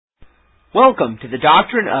Welcome to the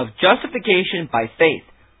doctrine of justification by faith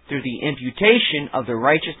through the imputation of the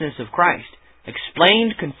righteousness of Christ,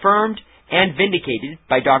 explained, confirmed, and vindicated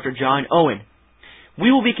by Dr. John Owen.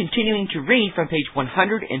 We will be continuing to read from page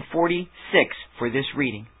 146 for this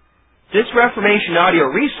reading. This Reformation audio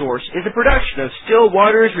resource is a production of Still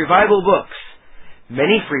Waters Revival Books.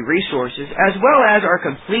 Many free resources, as well as our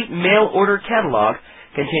complete mail-order catalog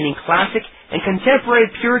containing classic and contemporary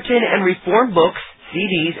Puritan and Reformed books,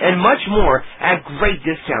 CDs, and much more at great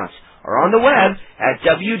discounts, are on the web at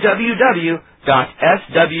www.swrb.com.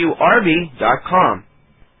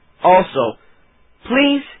 Also,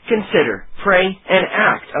 please consider, pray, and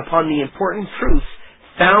act upon the important truths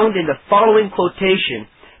found in the following quotation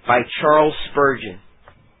by Charles Spurgeon.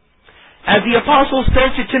 As the apostle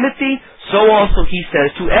said to Timothy, so also he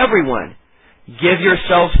says to everyone, give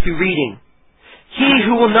yourselves to reading. He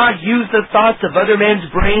who will not use the thoughts of other men's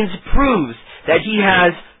brains proves that he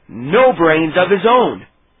has no brains of his own.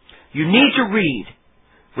 You need to read.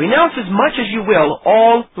 Renounce as much as you will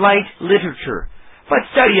all light literature, but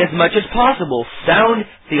study as much as possible sound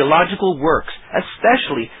theological works,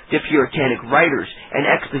 especially the Puritanic writers and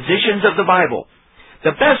expositions of the Bible.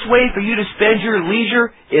 The best way for you to spend your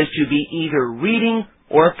leisure is to be either reading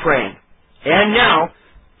or praying. And now,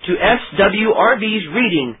 to SWRB's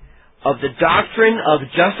reading of the doctrine of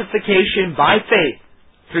justification by faith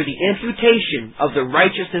through the imputation of the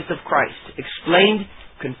righteousness of Christ, explained,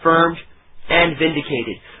 confirmed, and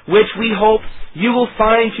vindicated, which we hope you will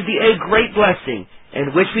find to be a great blessing,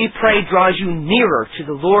 and which we pray draws you nearer to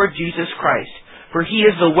the Lord Jesus Christ. For He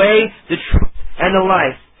is the way, the truth, and the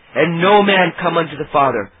life, and no man come unto the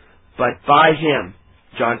Father, but by Him.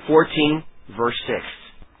 John 14, verse 6.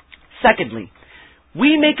 Secondly,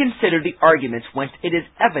 we may consider the arguments whence it is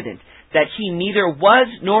evident that He neither was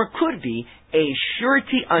nor could be a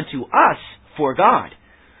surety unto us for God,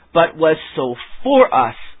 but was so for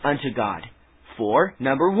us unto God. For,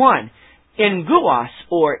 number one, inguos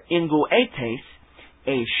or inguetes,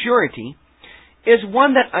 a surety, is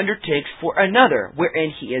one that undertakes for another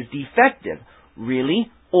wherein he is defective,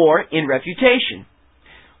 really or in reputation.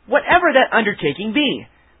 Whatever that undertaking be,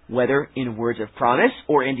 whether in words of promise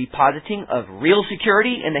or in depositing of real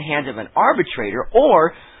security in the hands of an arbitrator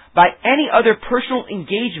or by any other personal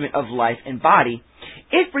engagement of life and body,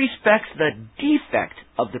 it respects the defect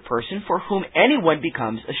of the person for whom anyone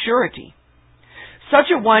becomes a surety.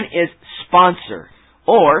 Such a one is sponsor,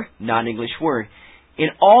 or non-English word, in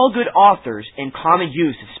all good authors and common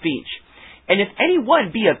use of speech. And if any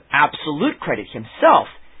one be of absolute credit himself,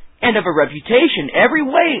 and of a reputation every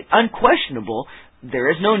way unquestionable,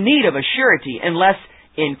 there is no need of a surety unless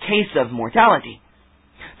in case of mortality.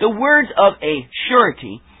 The words of a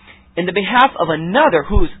surety in the behalf of another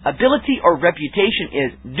whose ability or reputation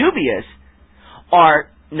is dubious are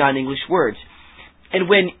non-English words. And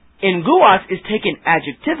when inguos is taken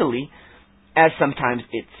adjectively, as sometimes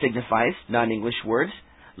it signifies non-English words,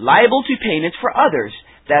 liable to payments for others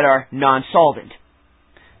that are non-solvent.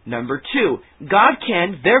 Number two, God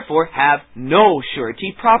can therefore have no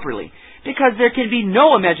surety properly, because there can be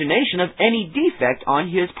no imagination of any defect on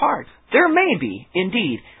His part. There may be,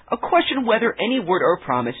 indeed, a question whether any word or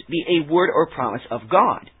promise be a word or promise of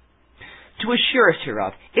God. To assure us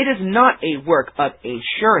hereof, it is not a work of a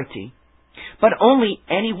surety, but only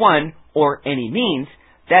any one or any means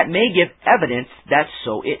that may give evidence that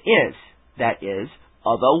so it is, that is,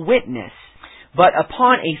 of a witness. But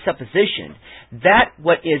upon a supposition that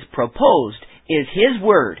what is proposed is His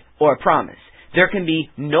word or promise, there can be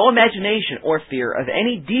no imagination or fear of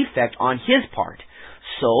any defect on His part,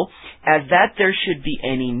 so as that there should be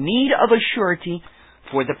any need of a surety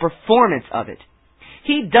for the performance of it.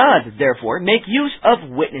 He does, therefore, make use of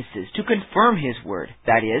witnesses to confirm His word,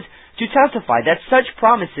 that is, to testify that such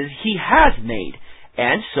promises He has made,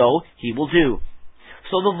 and so He will do.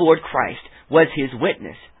 So the Lord Christ was His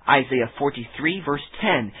witness. Isaiah 43, verse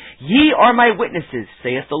 10, Ye are my witnesses,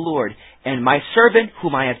 saith the Lord, and my servant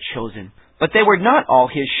whom I have chosen. But they were not all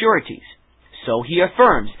His sureties. So He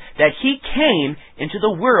affirms that He came into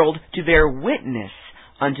the world to bear witness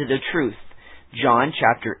unto the truth. John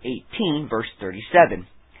chapter 18, verse 37.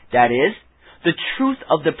 That is, the truth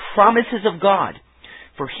of the promises of God.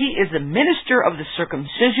 For He is the minister of the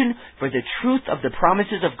circumcision for the truth of the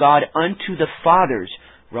promises of God unto the fathers.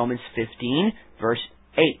 Romans 15, verse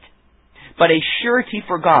 8. But a surety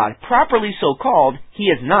for God, properly so called, He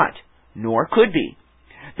is not, nor could be.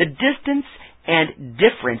 The distance and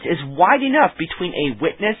difference is wide enough between a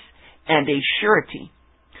witness and a surety.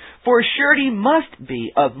 For a surety must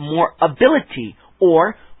be of more ability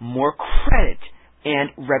or more credit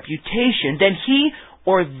and reputation than he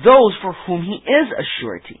or those for whom he is a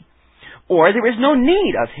surety. or there is no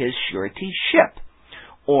need of his suretyship.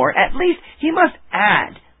 Or at least he must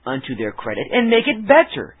add unto their credit and make it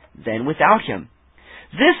better than without him.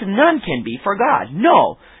 This none can be for God.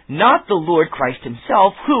 No, not the Lord Christ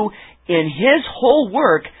himself, who in his whole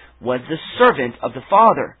work was the servant of the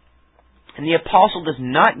Father. And the apostle does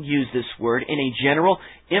not use this word in a general,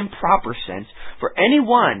 improper sense for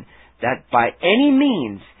anyone that by any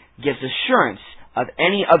means gives assurance of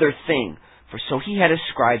any other thing, for so he had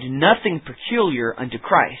ascribed nothing peculiar unto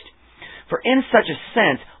Christ. For in such a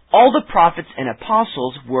sense, all the prophets and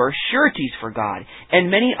apostles were sureties for God,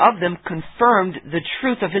 and many of them confirmed the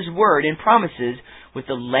truth of his word and promises with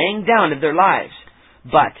the laying down of their lives.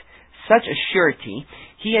 But such a surety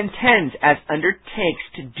he intends as undertakes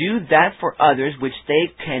to do that for others which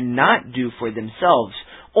they cannot do for themselves,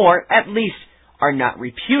 or at least are not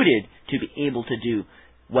reputed to be able to do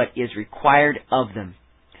what is required of them.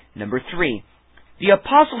 Number 3. The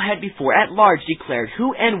apostle had before at large declared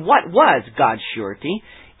who and what was God's surety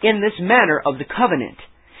in this matter of the covenant,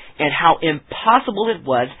 and how impossible it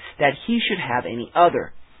was that he should have any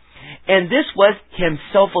other. And this was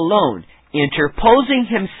himself alone, interposing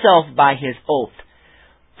himself by his oath.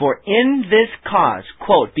 For in this cause,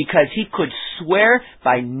 quote, because he could swear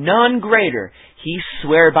by none greater, he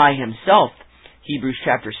sware by himself. Hebrews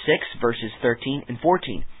chapter 6, verses 13 and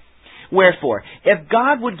 14. Wherefore, if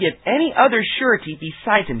God would give any other surety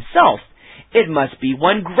besides himself, it must be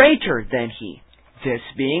one greater than he. This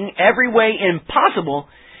being every way impossible,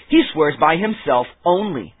 he swears by himself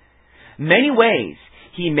only. Many ways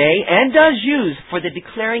he may and does use for the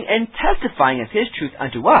declaring and testifying of his truth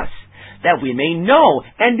unto us, that we may know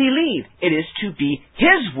and believe it is to be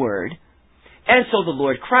his word. And so the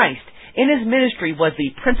Lord Christ, in his ministry, was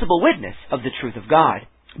the principal witness of the truth of God.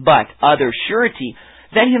 But other surety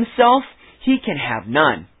than himself he can have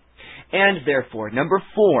none. And therefore, number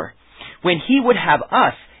 4, when he would have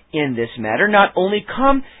us in this matter not only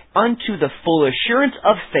come unto the full assurance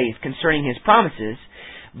of faith concerning his promises,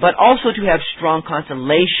 but also to have strong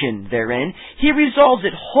consolation therein, he resolves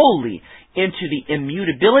it wholly into the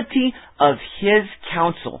immutability of his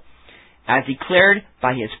counsel, as declared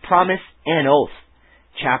by his promise and oath.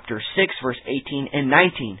 Chapter 6, verse 18 and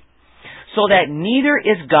 19. So that neither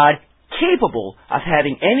is God capable of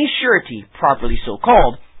having any surety properly so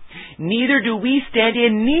called, neither do we stand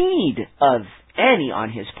in need of any on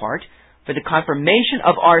his part for the confirmation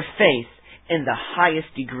of our faith in the highest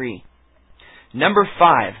degree. Number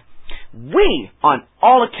 5, we on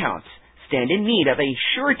all accounts stand in need of a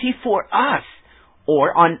surety for us,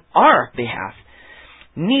 or on our behalf.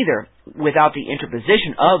 Neither, without the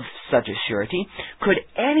interposition of such a surety, could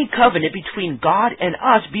any covenant between God and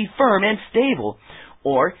us be firm and stable,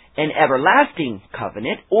 or an everlasting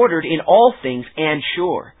covenant ordered in all things and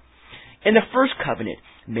sure. In the first covenant,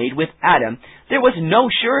 made with Adam, there was no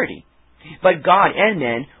surety, but God and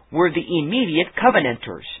men were the immediate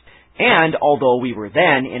covenanters. And although we were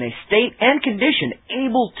then in a state and condition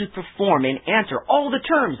able to perform and answer all the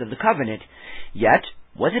terms of the covenant, yet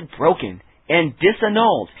was it broken and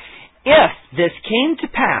disannulled. If this came to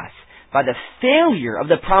pass by the failure of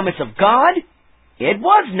the promise of God, it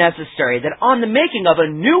was necessary that on the making of a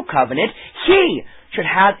new covenant, he should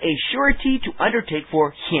have a surety to undertake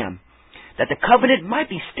for him, that the covenant might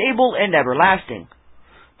be stable and everlasting.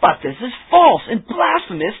 But this is false and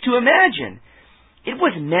blasphemous to imagine. It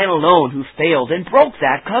was man alone who failed and broke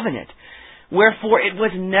that covenant. Wherefore it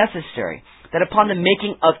was necessary that upon the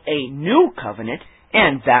making of a new covenant,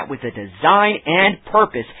 and that with the design and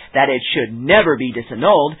purpose that it should never be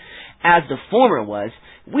disannulled, as the former was,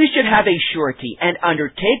 we should have a surety and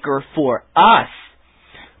undertaker for us.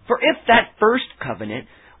 For if that first covenant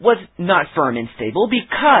was not firm and stable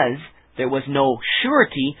because there was no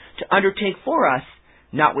surety to undertake for us,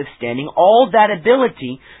 notwithstanding all that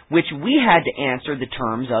ability which we had to answer the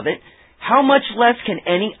terms of it, how much less can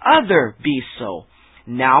any other be so,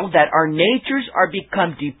 now that our natures are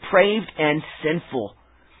become depraved and sinful?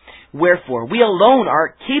 Wherefore we alone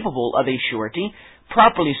are capable of a surety,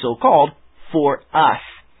 properly so called, for us.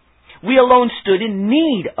 We alone stood in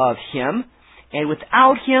need of him, and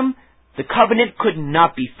without him the covenant could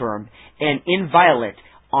not be firm and inviolate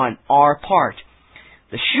on our part.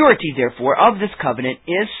 The surety, therefore, of this covenant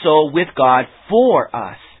is so with God for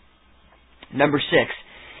us. Number 6,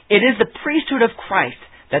 it is the priesthood of Christ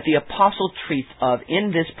that the apostle treats of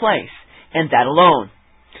in this place, and that alone.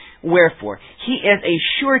 Wherefore, he is a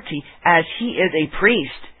surety as he is a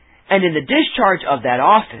priest, and in the discharge of that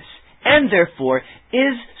office, and therefore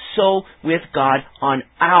is so with God on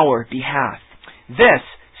our behalf. This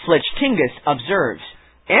Schlechthingus observes,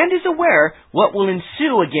 and is aware what will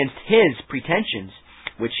ensue against his pretensions.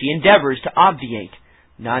 which he endeavors to obviate.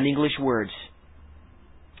 Non-English words.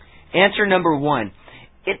 Answer number 1.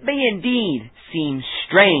 It may indeed seem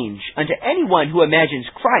strange unto anyone who imagines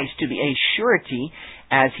Christ to be a surety,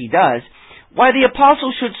 as he does, why the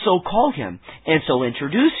apostle should so call him, and so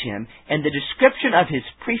introduce him in the description of his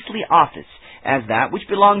priestly office, as that which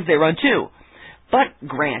belongs thereunto. But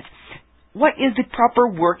grant, what is the proper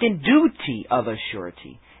work and duty of a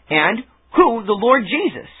surety, and who the Lord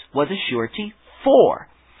Jesus was a surety for?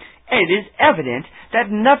 And it is evident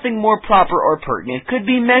that nothing more proper or pertinent could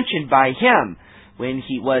be mentioned by him when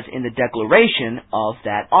he was in the declaration of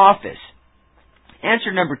that office.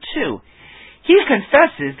 Answer number 2. He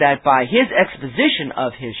confesses that by his exposition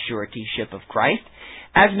of his suretyship of Christ,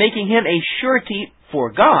 as making him a surety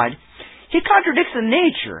for God, he contradicts the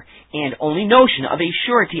nature and only notion of a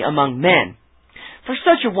surety among men. For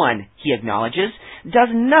such a one, he acknowledges, does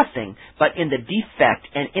nothing but in the defect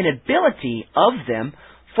and inability of them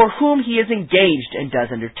for whom he is engaged and does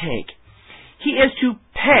undertake. He is to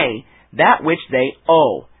pay that which they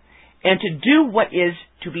owe, and to do what is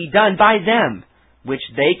to be done by them, which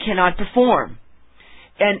they cannot perform.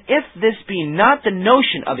 And if this be not the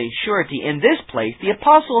notion of a surety in this place, the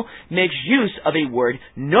apostle makes use of a word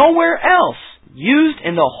nowhere else used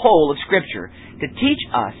in the whole of Scripture to teach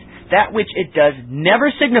us that which it does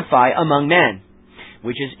never signify among men,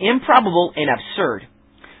 which is improbable and absurd.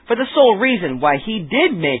 For the sole reason why he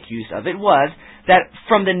did make use of it was that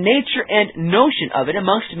from the nature and notion of it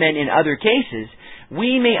amongst men in other cases,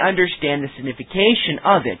 we may understand the signification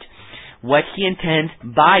of it, what he intends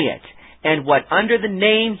by it, and what under the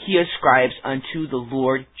name he ascribes unto the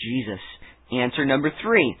Lord Jesus. Answer number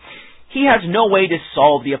 3. He has no way to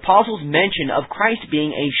solve the apostle's mention of Christ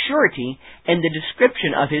being a surety in the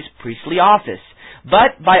description of his priestly office,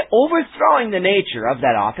 but by overthrowing the nature of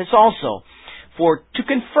that office also. For to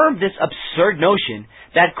confirm this absurd notion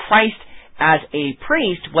that Christ as a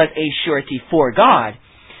priest was a surety for God,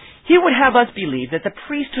 he would have us believe that the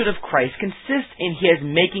priesthood of Christ consists in his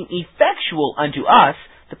making effectual unto us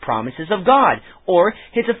the promises of God, or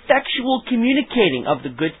his effectual communicating of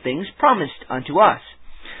the good things promised unto us.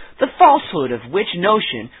 The falsehood of which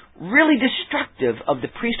notion, really destructive of the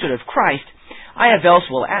priesthood of Christ, I have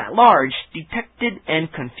elsewhere at large detected and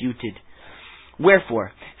confuted.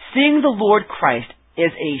 Wherefore, seeing the Lord Christ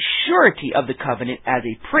is a surety of the covenant as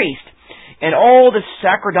a priest, and all the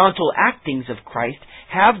sacerdotal actings of Christ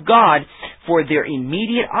have God for their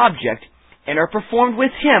immediate object, and are performed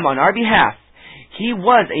with him on our behalf, he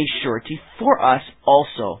was a surety for us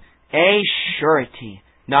also. A surety,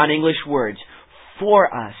 non-English words,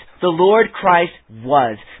 for us. The Lord Christ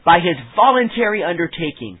was, by his voluntary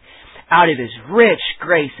undertaking, out of his rich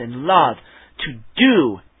grace and love, to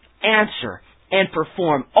do, answer, and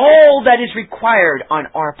perform all that is required on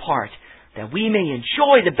our part, that we may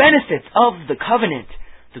enjoy the benefits of the covenant,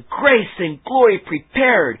 the grace and glory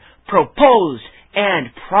prepared, proposed, and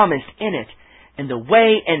promised in it, in the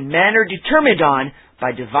way and manner determined on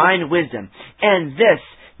by divine wisdom. And this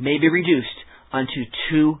may be reduced unto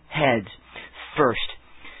 2 heads. First,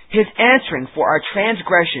 his answering for our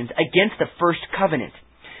transgressions against the first covenant.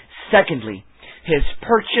 Secondly, his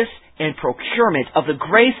purchase and procurement of the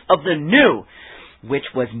grace of the new, which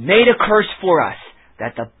was made a curse for us,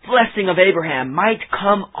 that the blessing of Abraham might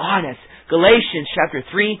come on us. Galatians chapter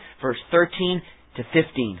 3, verse 13 to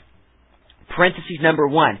 15. Parenthesis number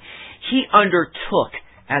 1. He undertook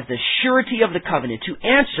as the surety of the covenant to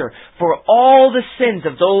answer for all the sins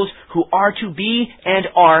of those who are to be and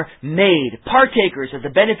are made partakers of the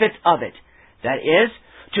benefits of it. That is,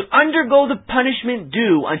 to undergo the punishment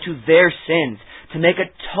due unto their sins, to make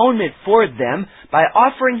atonement for them by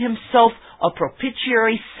offering himself a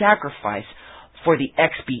propitiatory sacrifice for the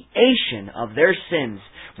expiation of their sins,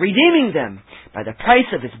 redeeming them by the price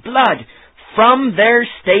of his blood from their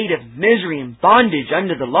state of misery and bondage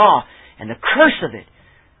under the law and the curse of it.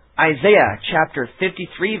 Isaiah chapter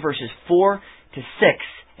 53 verses 4 to 6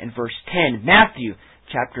 and verse 10. Matthew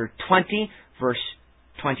chapter 20 verse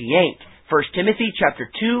 28. 1 Timothy chapter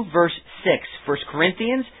 2 verse 6. 1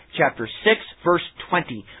 Corinthians chapter 6 verse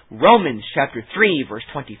 20. Romans chapter 3 verse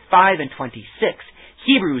 25 and 26.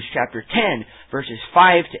 Hebrews chapter 10 verses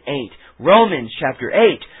 5 to 8. Romans chapter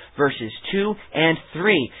 8 verses 2 and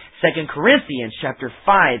 3. 2 Corinthians chapter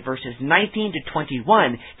 5 verses 19 to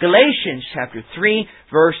 21. Galatians chapter 3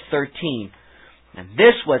 verse 13. And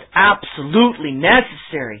this was absolutely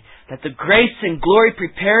necessary, that the grace and glory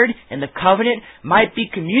prepared in the covenant might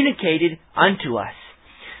be communicated unto us.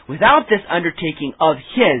 Without this undertaking of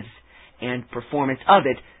his and performance of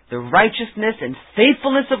it, the righteousness and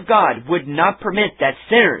faithfulness of God would not permit that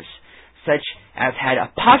sinners, such as had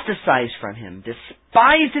apostatized from him,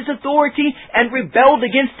 despised his authority, and rebelled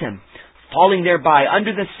against him, falling thereby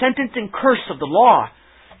under the sentence and curse of the law,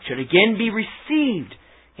 should again be received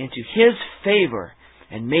into his favor,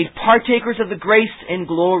 and made partakers of the grace and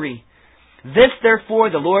glory. This, therefore,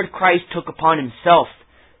 the Lord Christ took upon himself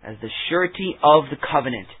as the surety of the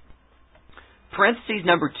covenant. Parenthesis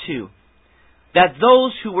number 2. That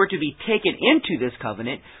those who were to be taken into this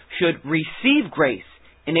covenant should receive grace,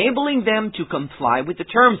 enabling them to comply with the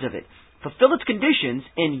terms of it, fulfill its conditions,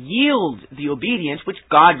 and yield the obedience which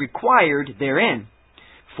God required therein.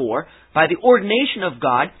 For, by the ordination of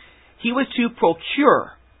God, he was to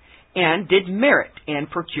procure, and did merit and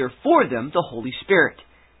procure for them the Holy Spirit,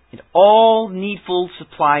 and all needful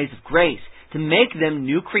supplies of grace, to make them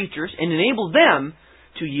new creatures, and enable them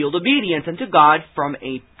to yield obedience unto God from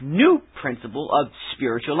a new principle of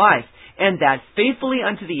spiritual life, and that faithfully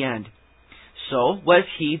unto the end. So was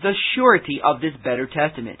he the surety of this better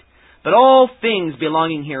testament. But all things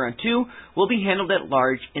belonging hereunto will be handled at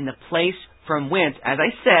large in the place from whence, as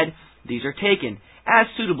I said, these are taken, as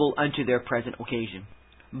suitable unto their present occasion.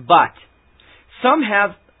 But some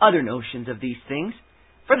have other notions of these things,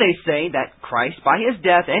 for they say that Christ, by his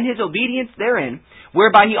death and his obedience therein,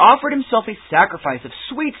 whereby he offered himself a sacrifice of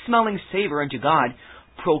sweet-smelling savor unto God,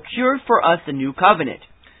 procured for us the new covenant.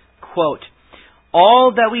 Quote,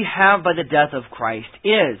 all that we have by the death of Christ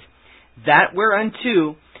is that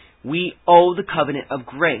whereunto we owe the covenant of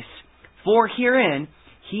grace. For herein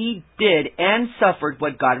he did and suffered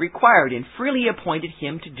what God required, and freely appointed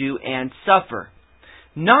him to do and suffer.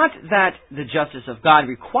 Not that the justice of God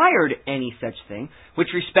required any such thing, with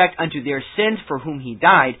respect unto their sins for whom he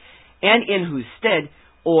died, and in whose stead,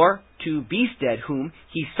 or to be stead whom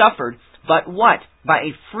he suffered, but what, by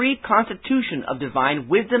a free constitution of divine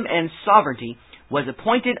wisdom and sovereignty, was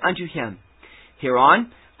appointed unto him.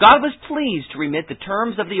 Hereon God was pleased to remit the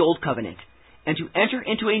terms of the old covenant, and to enter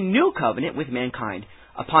into a new covenant with mankind,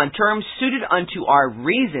 upon terms suited unto our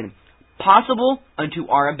reason, possible unto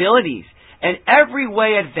our abilities, and every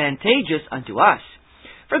way advantageous unto us.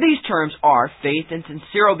 For these terms are faith and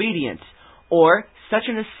sincere obedience, or such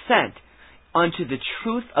an assent unto the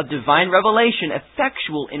truth of divine revelation,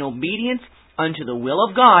 effectual in obedience unto the will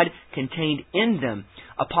of God contained in them,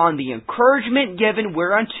 upon the encouragement given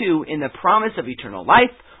whereunto in the promise of eternal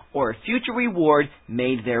life, or future reward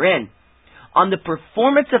made therein. On the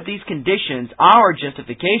performance of these conditions, our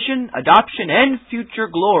justification, adoption, and future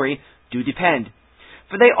glory do depend.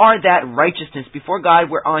 For they are that righteousness before God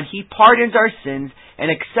whereon he pardons our sins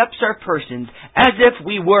and accepts our persons as if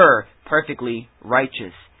we were perfectly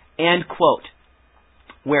righteous. End quote.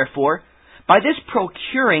 Wherefore, by this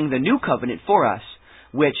procuring the new covenant for us,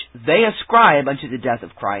 which they ascribe unto the death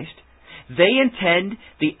of Christ, they intend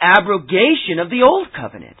the abrogation of the old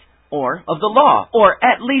covenant, or of the law, or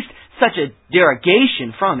at least such a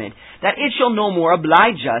derogation from it, that it shall no more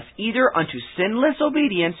oblige us either unto sinless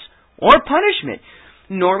obedience or punishment,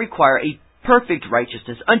 nor require a perfect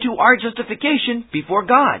righteousness unto our justification before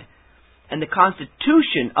God. And the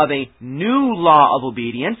constitution of a new law of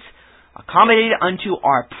obedience, accommodated unto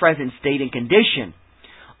our present state and condition,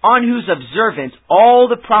 on whose observance all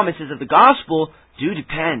the promises of the gospel do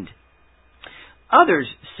depend. Others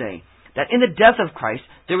say that in the death of Christ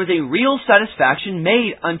there was a real satisfaction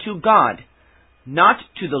made unto God, not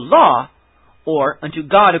to the law, or unto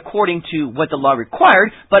God according to what the law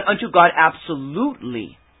required, but unto God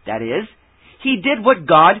absolutely. That is, he did what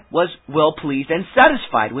God was well pleased and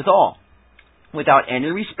satisfied withal, without any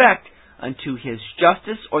respect unto his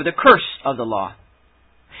justice or the curse of the law.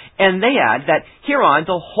 And they add that hereon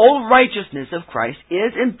the whole righteousness of Christ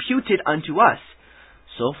is imputed unto us,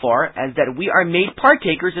 so far as that we are made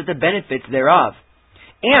partakers of the benefits thereof.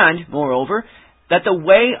 And, moreover, that the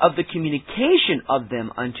way of the communication of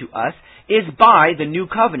them unto us is by the new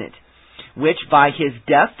covenant, which by his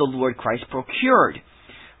death the Lord Christ procured.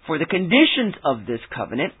 For the conditions of this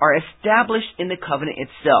covenant are established in the covenant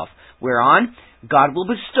itself, whereon God will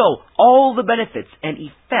bestow all the benefits and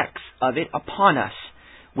effects of it upon us,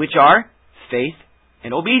 which are faith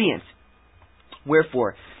and obedience.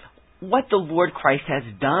 Wherefore, what the Lord Christ has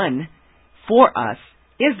done for us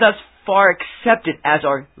is thus far accepted as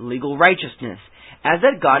our legal righteousness, as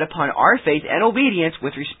that God, upon our faith and obedience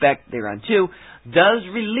with respect thereunto, does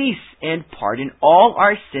release and pardon all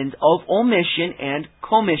our sins of omission and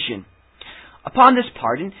commission. Upon this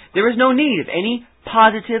pardon, there is no need of any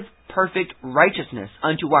positive, perfect righteousness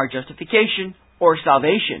unto our justification or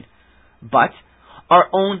salvation, but our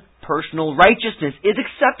own personal righteousness is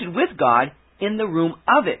accepted with God in the room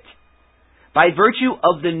of it, by virtue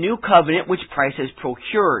of the new covenant which Christ has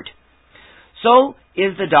procured. So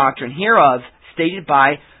is the doctrine hereof stated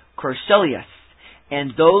by Corselius,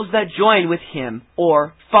 and those that join with him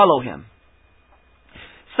or follow him.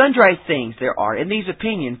 Sundry things there are in these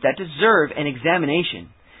opinions that deserve an examination,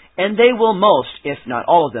 and they will most, if not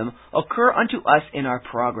all of them, occur unto us in our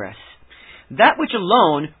progress. That which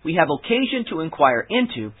alone we have occasion to inquire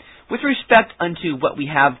into, with respect unto what we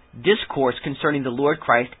have discoursed concerning the Lord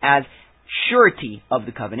Christ as surety of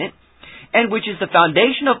the covenant, and which is the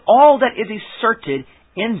foundation of all that is asserted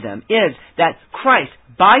in them, is that Christ,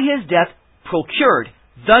 by his death, procured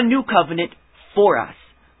the new covenant for us,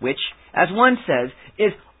 which, as one says,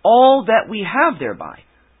 is all that we have thereby,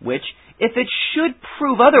 which, if it should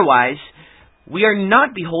prove otherwise, we are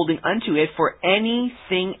not beholding unto it for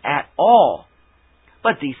anything at all.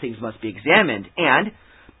 But these things must be examined, and,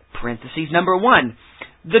 parentheses number 1,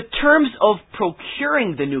 the terms of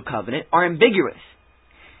procuring the new covenant are ambiguous.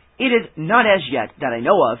 It is not as yet, that I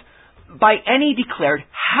know of, by any declared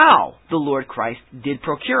how the Lord Christ did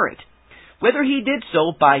procure it, whether he did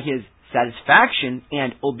so by his satisfaction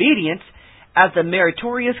and obedience as the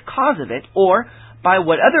meritorious cause of it, or by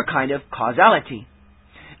what other kind of causality.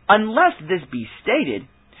 Unless this be stated,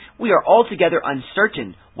 we are altogether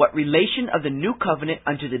uncertain what relation of the new covenant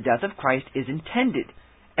unto the death of Christ is intended,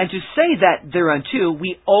 and to say that thereunto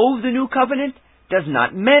we owe the new covenant does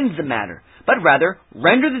not mend the matter, but rather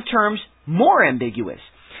render the terms more ambiguous.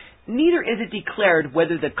 Neither is it declared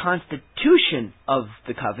whether the constitution of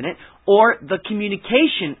the covenant or the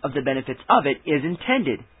communication of the benefits of it is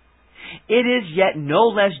intended. It is yet no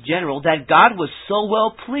less general that God was so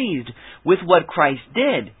well pleased with what Christ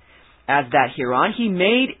did, as that hereon he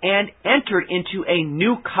made and entered into a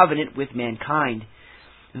new covenant with mankind.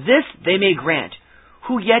 This they may grant,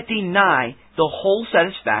 who yet deny the whole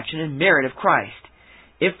satisfaction and merit of Christ,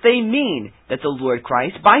 if they mean that the Lord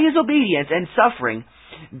Christ, by his obedience and suffering,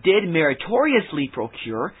 did meritoriously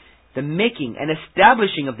procure the making and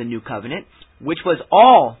establishing of the new covenant, which was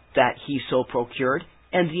all that he so procured,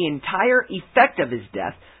 and the entire effect of his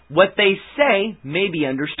death, what they say may be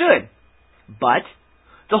understood. But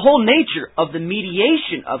the whole nature of the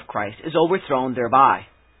mediation of Christ is overthrown thereby.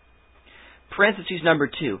 Parentheses number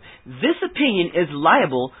 2. This opinion is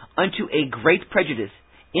liable unto a great prejudice,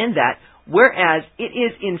 in that, whereas it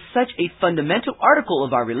is in such a fundamental article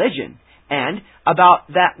of our religion, and about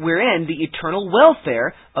that wherein the eternal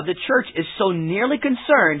welfare of the church is so nearly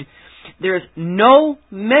concerned, there is no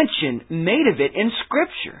mention made of it in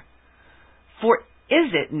Scripture. For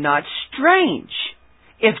is it not strange,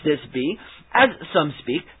 if this be, as some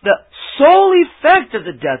speak, the sole effect of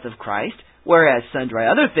the death of Christ, whereas sundry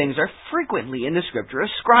other things are frequently in the Scripture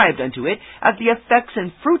ascribed unto it as the effects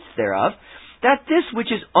and fruits thereof, that this which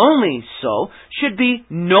is only so should be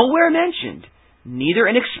nowhere mentioned, neither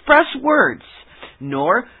in express words,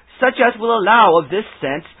 nor such as will allow of this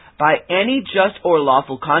sense by any just or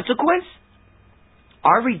lawful consequence?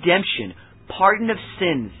 Our redemption, pardon of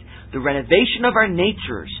sins, the renovation of our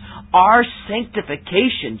natures, our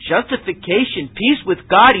sanctification, justification, peace with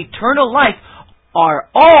God, eternal life, are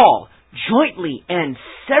all jointly and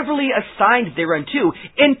severally assigned thereunto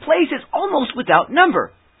in places almost without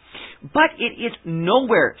number. But it is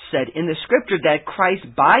nowhere said in the Scripture that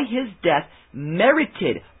Christ by his death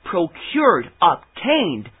merited, procured,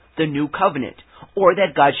 obtained the new covenant, or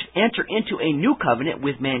that God should enter into a new covenant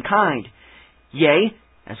with mankind. Yea,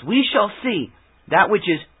 as we shall see, that which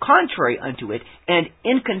is contrary unto it and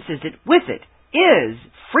inconsistent with it is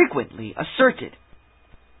frequently asserted.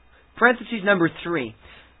 Parentheses number 3.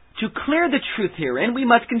 To clear the truth herein, we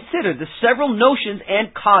must consider the several notions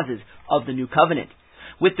and causes of the new covenant,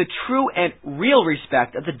 with the true and real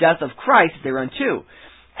respect of the death of Christ thereunto,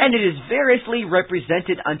 and it is variously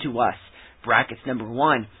represented unto us. Brackets number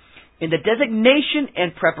 1. In the designation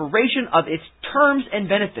and preparation of its terms and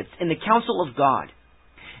benefits in the counsel of God.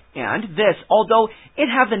 And this, although it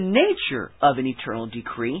have the nature of an eternal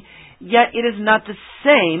decree, yet it is not the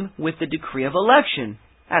same with the decree of election,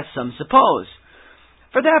 as some suppose.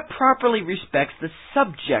 For that properly respects the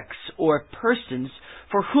subjects or persons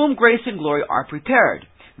for whom grace and glory are prepared.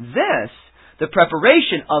 This, the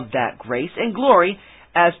preparation of that grace and glory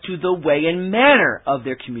as to the way and manner of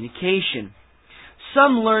their communication.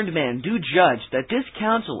 Some learned men do judge that this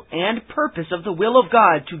counsel and purpose of the will of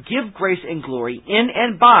God to give grace and glory in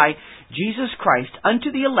and by Jesus Christ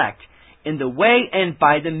unto the elect, in the way and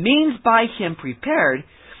by the means by him prepared,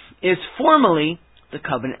 is formally the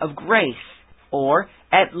covenant of grace, or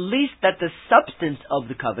at least that the substance of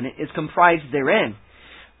the covenant is comprised therein.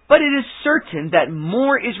 But it is certain that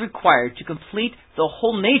more is required to complete the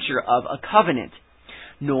whole nature of a covenant.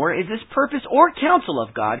 Nor is this purpose or counsel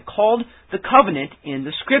of God called the covenant in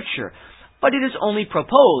the Scripture, but it is only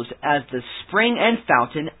proposed as the spring and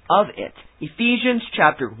fountain of it. Ephesians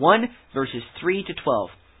chapter 1, verses 3 to 12.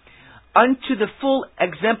 Unto the full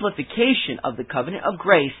exemplification of the covenant of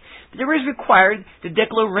grace, there is required the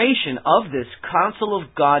declaration of this counsel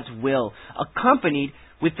of God's will, accompanied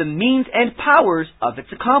with the means and powers of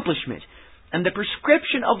its accomplishment, and the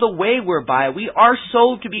prescription of the way whereby we are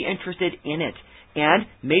so to be interested in it, and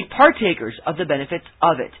made partakers of the benefits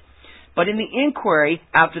of it. But in the inquiry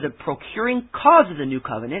after the procuring cause of the new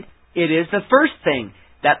covenant, it is the first thing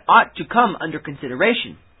that ought to come under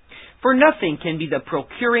consideration. For nothing can be the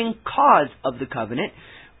procuring cause of the covenant,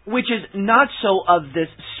 which is not so of this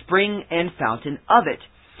spring and fountain of it,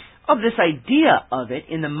 of this idea of it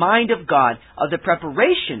in the mind of God, of the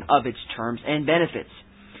preparation of its terms and benefits.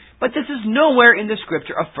 But this is nowhere in the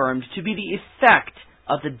Scripture affirmed to be the effect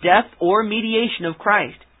of the death or mediation of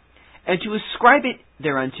Christ, and to ascribe it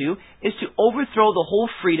thereunto is to overthrow the whole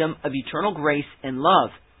freedom of eternal grace and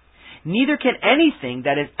love. Neither can anything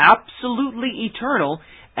that is absolutely eternal,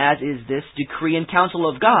 as is this decree and counsel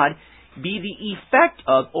of God, be the effect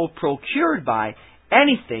of or procured by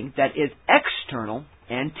anything that is external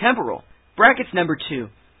and temporal. Brackets number 2.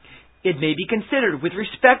 It may be considered with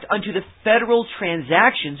respect unto the federal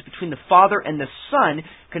transactions between the Father and the Son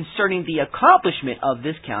concerning the accomplishment of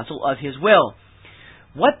this counsel of His will.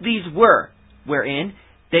 What these were, wherein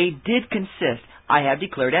they did consist, I have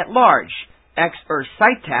declared at large.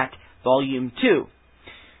 Exercitat, Volume 2.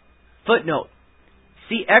 Footnote.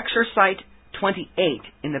 See Exercite 28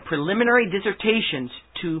 in the preliminary dissertations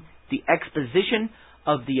to the exposition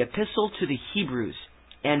of the Epistle to the Hebrews.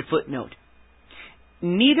 End footnote.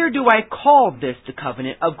 Neither do I call this the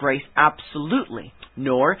covenant of grace absolutely,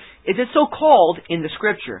 nor is it so called in the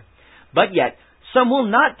Scripture. But yet, some will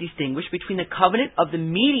not distinguish between the covenant of the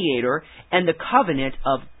mediator and the covenant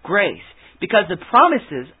of grace, because the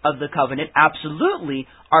promises of the covenant absolutely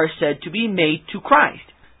are said to be made to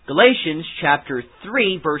Christ. Galatians chapter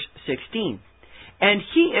 3, verse 16. And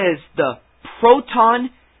He is the proton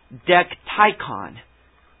dektikon,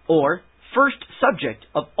 or first subject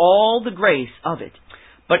of all the grace of it.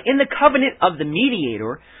 But in the covenant of the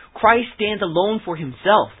mediator, Christ stands alone for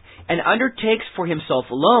Himself, and undertakes for Himself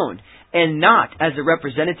alone, and not as a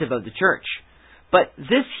representative of the church. But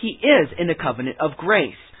this He is in the covenant of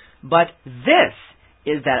grace. But this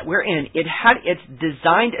is that wherein it had its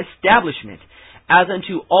designed establishment, as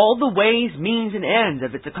unto all the ways, means, and ends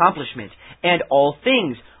of its accomplishment, and all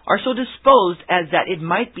things are so disposed as that it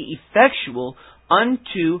might be effectual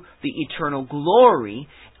unto the eternal glory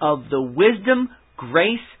of the wisdom,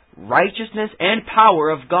 grace, righteousness, and power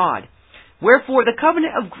of God. Wherefore the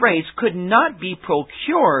covenant of grace could not be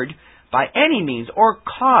procured by any means or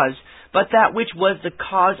cause, but that which was the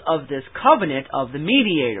cause of this covenant of the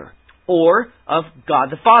mediator, or of God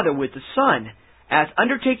the Father with the Son, as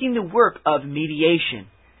undertaking the work of mediation.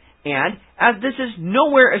 And as this is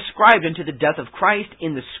nowhere ascribed unto the death of Christ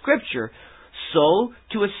in the Scripture, so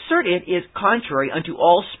to assert it is contrary unto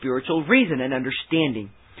all spiritual reason and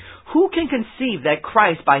understanding. Who can conceive that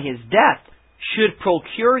Christ by His death should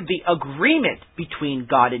procure the agreement between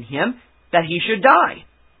God and Him that He should die?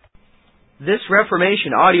 This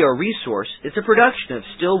Reformation audio resource is a production of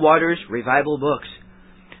Still Waters Revival Books.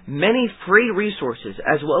 Many free resources,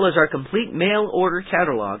 as well as our complete mail order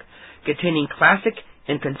catalog containing classic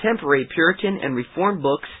and contemporary Puritan and Reformed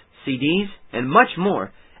books, CDs, and much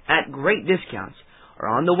more at great discounts, are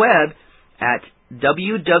on the web at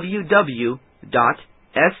www.swrb.com.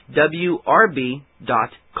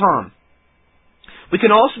 We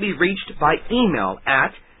can also be reached by email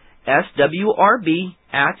at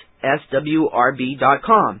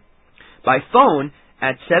swrb@swrb.com, by phone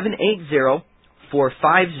at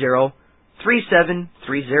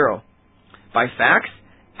 780-450-3730, by fax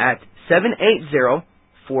at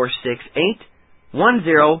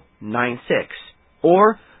 780-468-1096,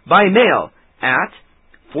 or by mail at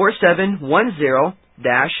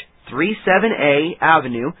 4710-37A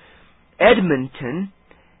Avenue, Edmonton,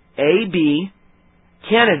 AB,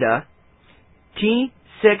 Canada,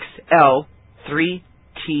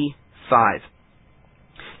 T6L3T5.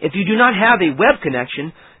 If you do not have a web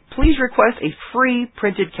connection, please request a free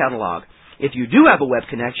printed catalog. If you do have a web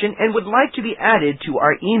connection and would like to be added to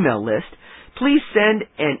our email list, please send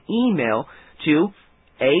an email to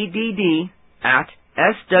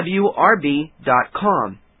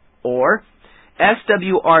add@swrb.com or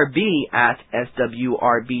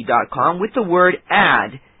swrb@swrb.com with the word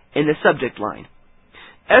add in the subject line.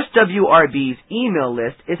 SWRB's email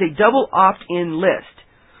list is a double opt-in list.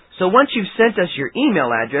 So once you've sent us your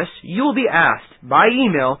email address, you will be asked by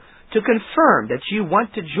email to confirm that you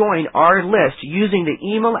want to join our list using the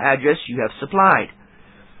email address you have supplied.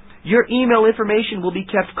 Your email information will be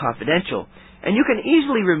kept confidential, and you can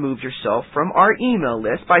easily remove yourself from our email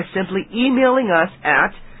list by simply emailing us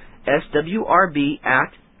at swrb@swrb.com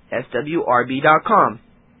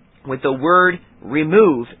with the word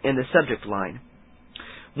remove in the subject line.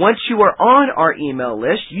 Once you are on our email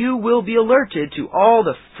list, you will be alerted to all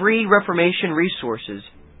the free Reformation resources,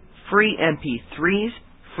 free MP3s,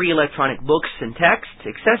 free electronic books and texts,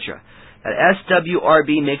 etc. that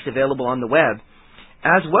SWRB makes available on the web,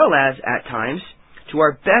 as well as, at times, to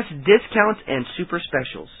our best discounts and super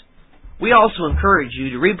specials. We also encourage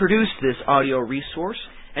you to reproduce this audio resource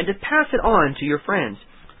and to pass it on to your friends.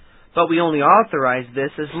 But we only authorize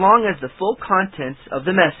this as long as the full contents of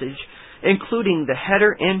the message, including the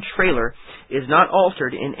header and trailer, is not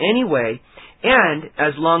altered in any way, and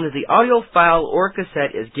as long as the audio file or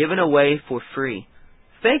cassette is given away for free.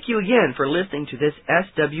 Thank you again for listening to this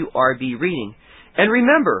SWRB reading. And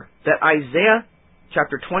remember that Isaiah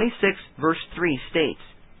chapter 26 verse 3 states,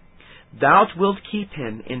 "Thou wilt keep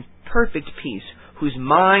him in perfect peace, whose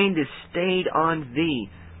mind is stayed on thee,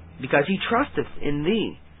 because he trusteth in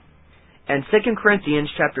thee." And 2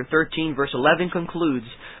 Corinthians chapter 13 verse 11 concludes,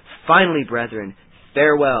 "Finally, brethren,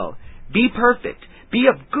 farewell. Be perfect, be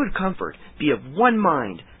of good comfort, be of one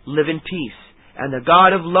mind, live in peace, and the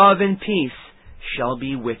God of love and peace shall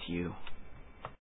be with you."